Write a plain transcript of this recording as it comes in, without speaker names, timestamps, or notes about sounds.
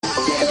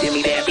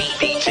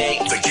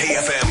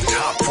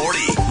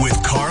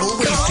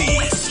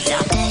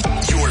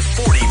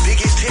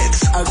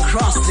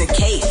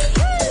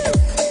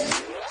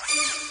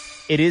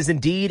It is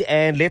indeed,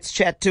 and let's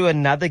chat to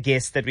another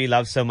guest that we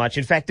love so much.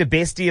 In fact, a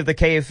bestie of the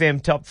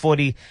KFM Top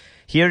 40.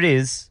 Here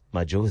is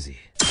Majozi.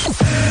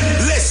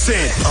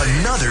 Listen,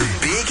 another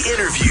big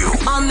interview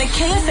on the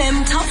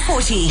KFM Top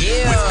 40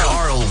 with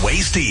Carl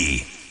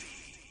Wastie.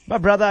 My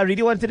brother, I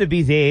really wanted to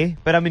be there,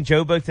 but I'm in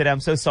Joburg today.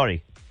 I'm so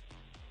sorry.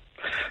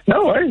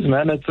 No worries,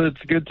 man. It's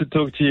good to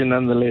talk to you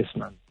nonetheless,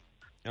 man.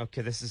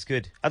 Okay, this is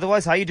good.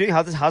 Otherwise, how are you doing?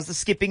 How's the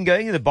skipping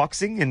going, and the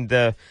boxing, and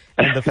the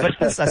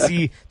fitness? I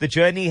see the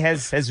journey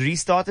has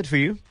restarted for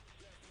you.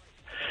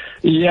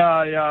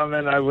 Yeah,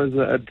 man. I was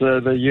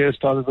the year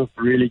started off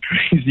really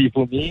crazy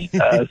for me,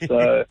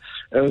 so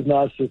it was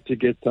nice just to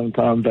get some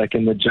time back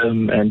in the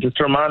gym and just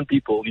remind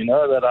people,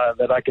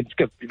 that I can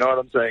skip. You know what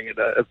I'm saying?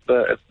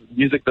 If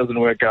music doesn't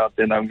work out,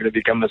 then I'm going to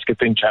become a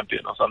skipping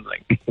champion or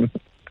something.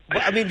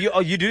 Well, I mean,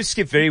 you do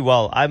skip very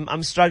well.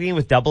 I'm struggling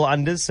with double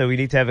unders, so we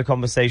need to have a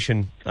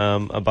conversation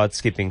about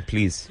skipping,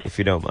 please, if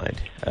you don't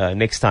mind.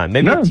 Next time,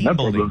 maybe a team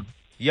building. Problem.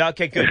 Yeah,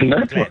 okay, good.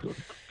 No Glad. problem.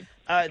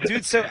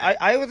 Dude, so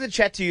I want to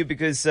chat to you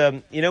because,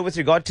 with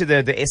regard to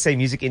the SA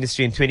music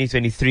industry in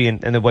 2023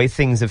 and the way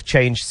things have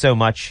changed so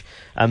much,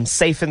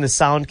 Safe and the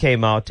Sound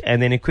came out,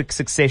 and then in quick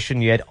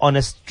succession you had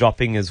Honest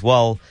dropping as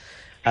well.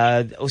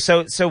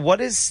 So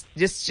what is,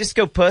 just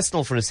go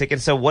personal for a second.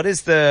 So what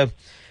is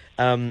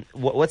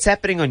what's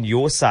happening on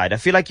your side? I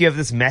feel like you have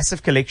this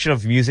massive collection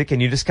of music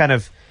and you're just kind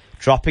of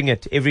dropping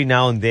it every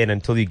now and then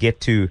until you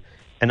get to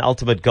an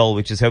ultimate goal,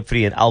 which is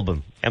hopefully an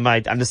album. Am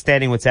I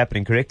understanding what's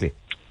happening correctly?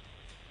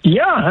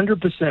 Yeah,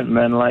 100%,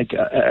 man. Like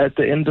at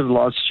the end of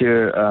last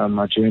year,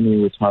 my journey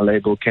with my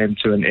label came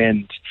to an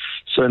end.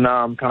 So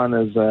now I'm kind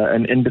of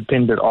an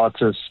independent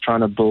artist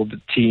trying to build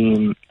a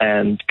team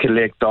and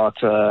collect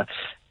data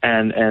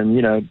and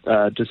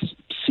just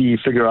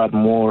figure out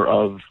more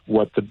of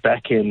what the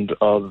back end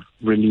of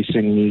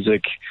releasing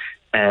music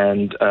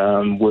and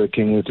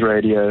working with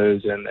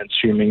radios and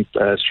streaming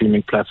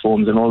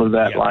platforms and all of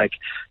that.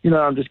 Yeah.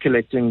 I'm just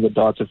collecting the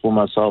data for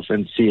myself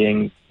and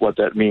seeing what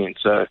that means.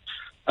 So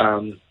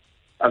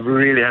I've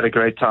really had a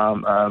great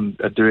time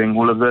doing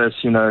all of this.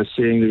 Seeing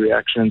the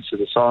reactions to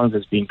the songs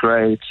has been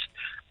great.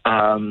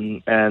 Yeah,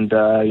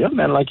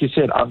 man, like you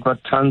said, I've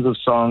got tons of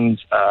songs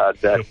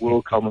that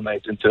will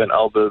culminate into an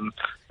album.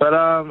 But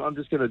I'm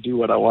just going to do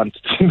what I want,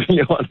 to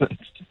be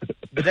honest.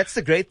 But that's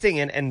the great thing,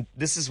 and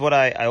this is what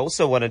I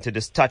also wanted to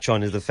just touch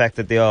on, is the fact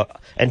that they are,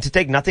 and to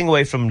take nothing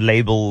away from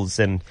labels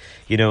and,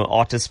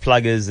 artist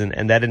pluggers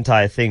and that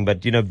entire thing,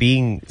 but,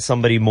 being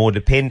somebody more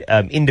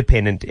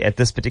independent at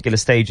this particular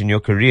stage in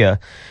your career,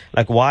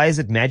 like, why is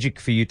it magic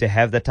for you to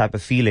have that type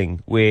of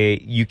feeling where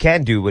you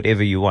can do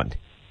whatever you want?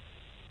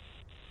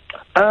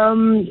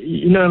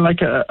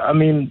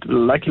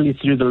 Luckily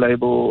through the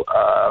label,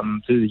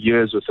 through the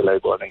years with the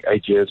label, I think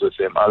 8 years with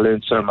them, I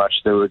learned so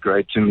much. They were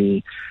great to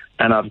me.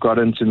 And I've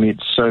gotten to meet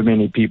so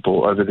many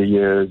people over the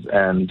years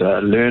and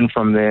learn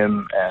from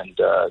them. And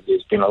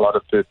there's been a lot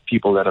of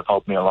people that have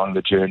helped me along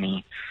the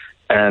journey.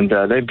 And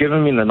they've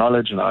given me the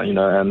knowledge now,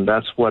 and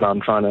that's what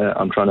I'm trying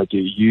to do.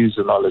 Use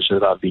the knowledge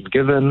that I've been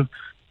given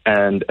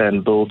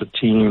and build a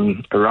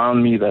team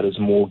around me that is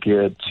more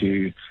geared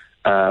to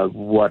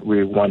what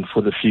we want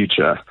for the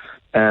future.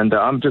 And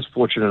I'm just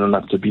fortunate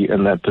enough to be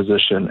in that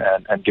position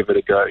and give it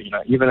a go.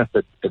 Even if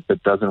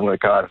it doesn't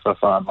work out, if I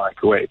find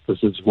wait,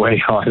 this is way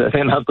harder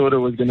than I thought it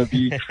was going to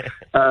be,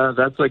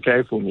 that's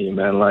okay for me,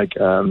 man.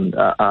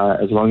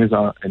 As long as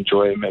I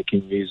enjoy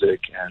making music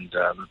and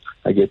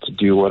I get to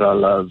do what I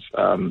love,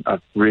 I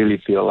really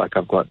feel like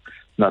I've got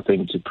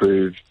nothing to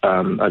prove.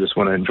 I just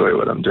want to enjoy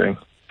what I'm doing.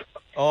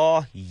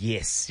 Oh,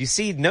 yes. You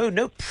see,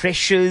 no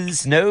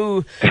pressures,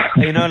 no,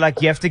 you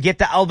have to get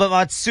the album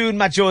out soon,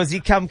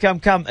 Majozi,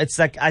 come. It's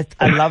like, I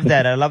love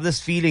that. I love this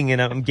feeling, and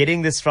I'm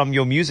getting this from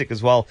your music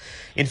as well.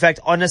 In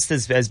fact, Honest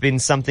has been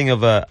something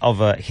of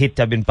a hit.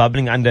 I've been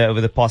bubbling under over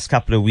the past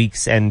couple of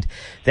weeks, and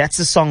that's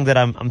a song that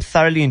I'm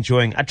thoroughly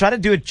enjoying. I try to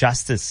do it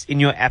justice in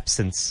your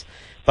absence,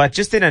 but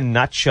just in a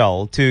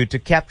nutshell, to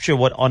capture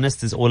what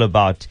Honest is all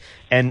about.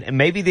 And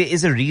maybe there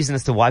is a reason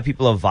as to why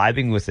people are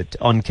vibing with it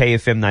on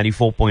KFM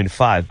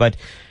 94.5. But,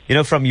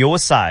 from your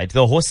side,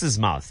 the horse's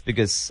mouth,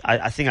 because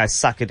I think I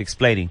suck at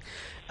explaining.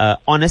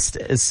 Honest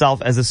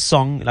itself as a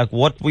song, like,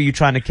 what were you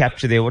trying to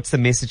capture there? What's the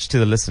message to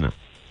the listener?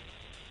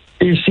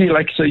 You see,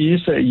 so you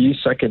say you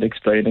suck at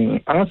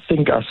explaining. I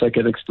think I suck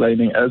at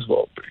explaining as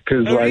well.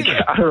 Because, really?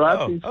 I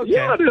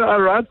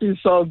write these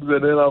songs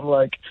and then I'm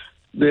like,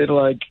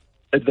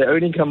 they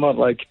only come out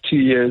 2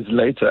 years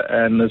later,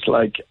 and it's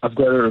I've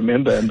got to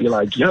remember and be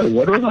yo,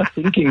 what was I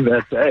thinking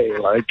that day?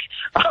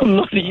 I'm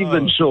not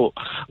even sure.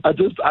 I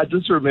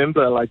just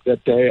remember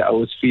that day I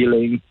was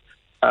feeling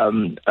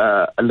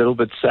a little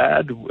bit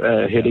sad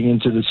heading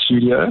into the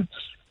studio,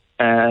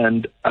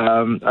 and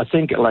I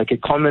think a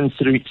common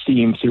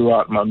theme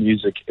throughout my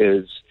music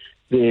is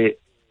there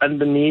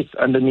underneath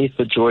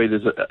the joy.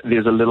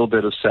 There's a little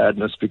bit of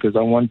sadness, because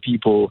I want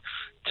people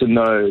to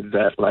know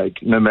that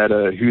no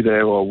matter who they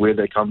are or where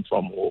they come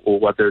from or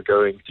what they're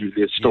going through,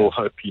 there's still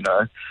hope,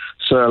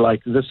 So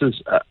this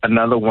is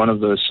another one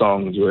of those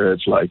songs where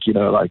it's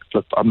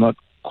flip, I'm not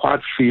quite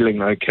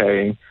feeling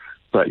okay,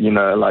 But,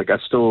 like, I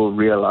still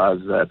realize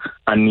that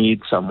I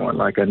need someone.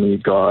 Like, I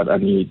need God. I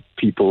need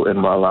people in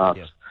my life.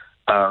 Yeah.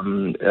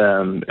 And,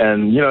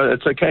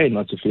 it's okay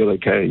not to feel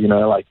okay,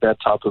 like that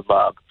type of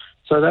vibe.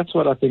 So that's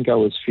what I think I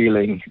was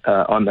feeling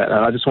on that.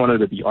 And I just wanted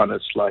to be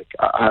honest. Like,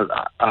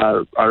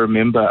 I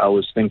remember I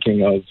was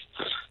thinking of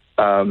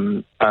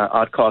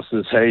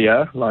Outcast's Hey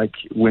Ya. Like,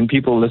 when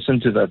people listen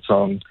to that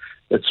song,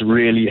 it's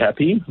really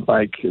happy.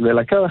 Like, they're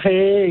like, oh,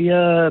 hey,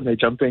 yeah, and they're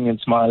jumping and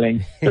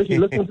smiling. But if you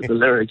listen to the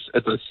lyrics,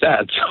 it's a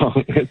sad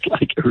song. It's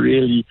like a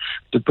really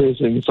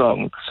depressing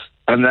song.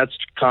 And that's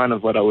kind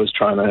of what I was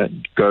trying to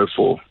go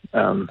for.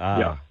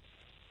 Yeah.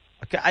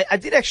 Okay, I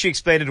did actually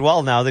explain it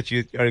well now that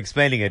you are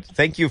explaining it.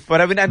 Thank you.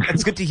 But I mean,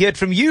 it's good to hear it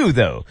from you,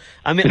 though.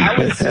 I mean,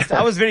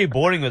 I was very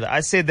boring with it.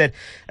 I said that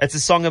it's a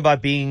song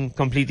about being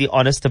completely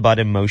honest about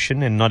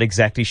emotion and not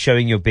exactly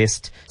showing your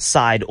best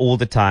side all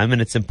the time.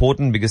 And it's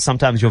important because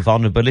sometimes your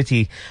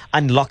vulnerability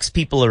unlocks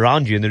people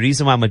around you. And the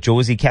reason why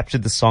Majozi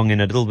captured the song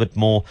in a little bit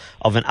more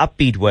of an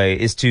upbeat way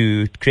is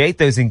to create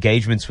those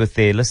engagements with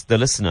the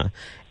listener,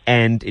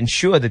 and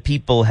ensure that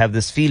people have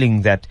this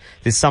feeling that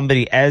there's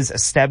somebody as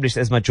established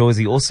as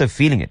Majozi also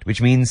feeling it,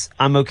 which means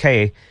I'm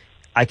okay.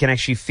 I can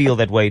actually feel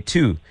that way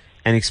too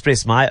and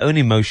express my own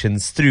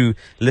emotions through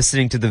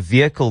listening to the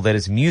vehicle that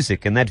is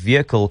music. And that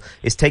vehicle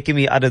is taking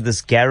me out of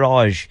this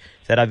garage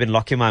that I've been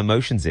locking my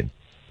emotions in.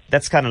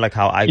 That's kind of like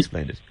how I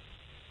explained it.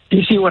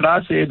 You see, what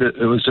I said,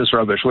 it was just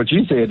rubbish. What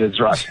you said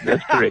is right.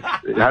 That's correct.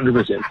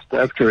 100%.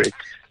 That's correct.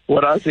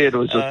 What I said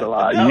was just a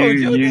lie.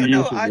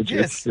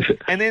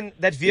 And then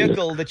that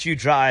vehicle that you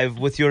drive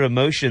with your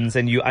emotions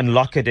and you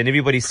unlock it and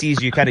everybody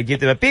sees you kind of give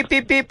them a beep,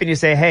 beep, beep, and you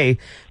say, hey,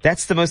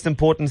 that's the most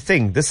important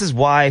thing. This is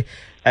why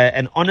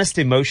an honest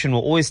emotion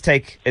will always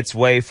take its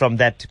way from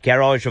that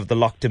garage of the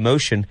locked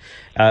emotion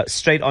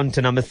straight on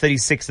to number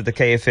 36 at the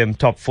KFM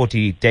Top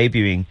 40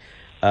 debuting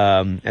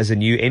as a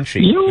new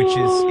entry, which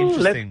is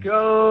interesting. Let's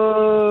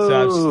go. So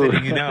I'm just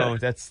letting you know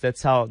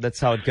that's how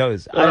it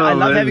goes. I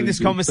love having these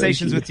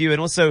conversations with you,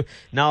 and also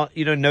now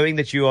knowing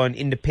that you are an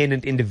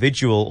independent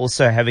individual,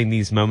 also having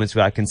these moments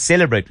where I can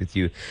celebrate with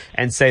you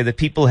and say that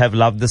people have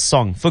loved this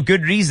song for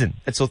good reason.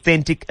 It's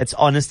authentic, it's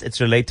honest, it's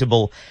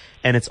relatable,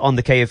 and it's on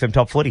the KFM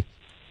Top 40.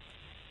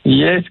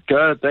 Yes,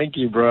 God, thank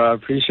you, bro. I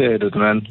appreciate it, man.